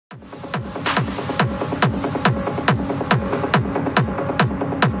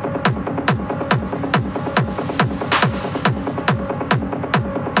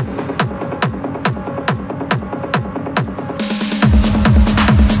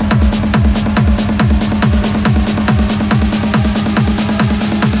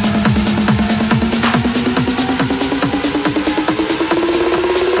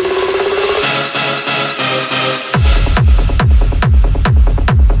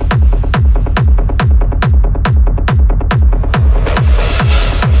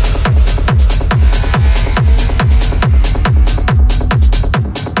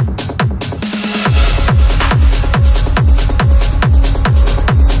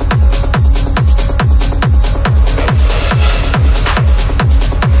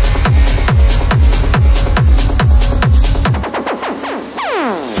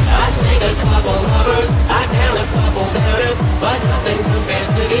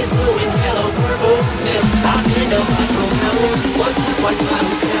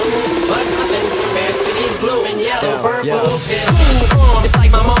just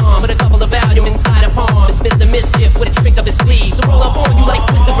like my mom, with a couple of Valium inside a palm. Dismiss the mischief with a trick up his sleeve to roll up on you like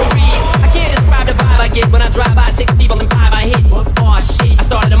Christopher Reeve. I can't describe the vibe I get when I drive by 6 people and 5 I hit. Oh shit, I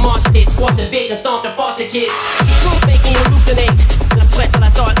started a marsh pit, squashed the bitch and stomped the foster kids. Truth make me hallucinate. I sweat till I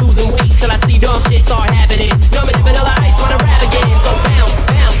start losing weight, till I see dumb shit start happening. Numbing in vanilla ice, trying to rap again. So bounce,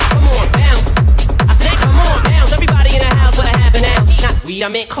 bounce, come on, bounce. I said come on, bounce. Everybody in the house with a half an ounce. Not weed, I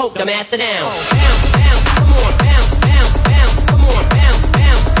meant coke, I'm acid down. Bounce.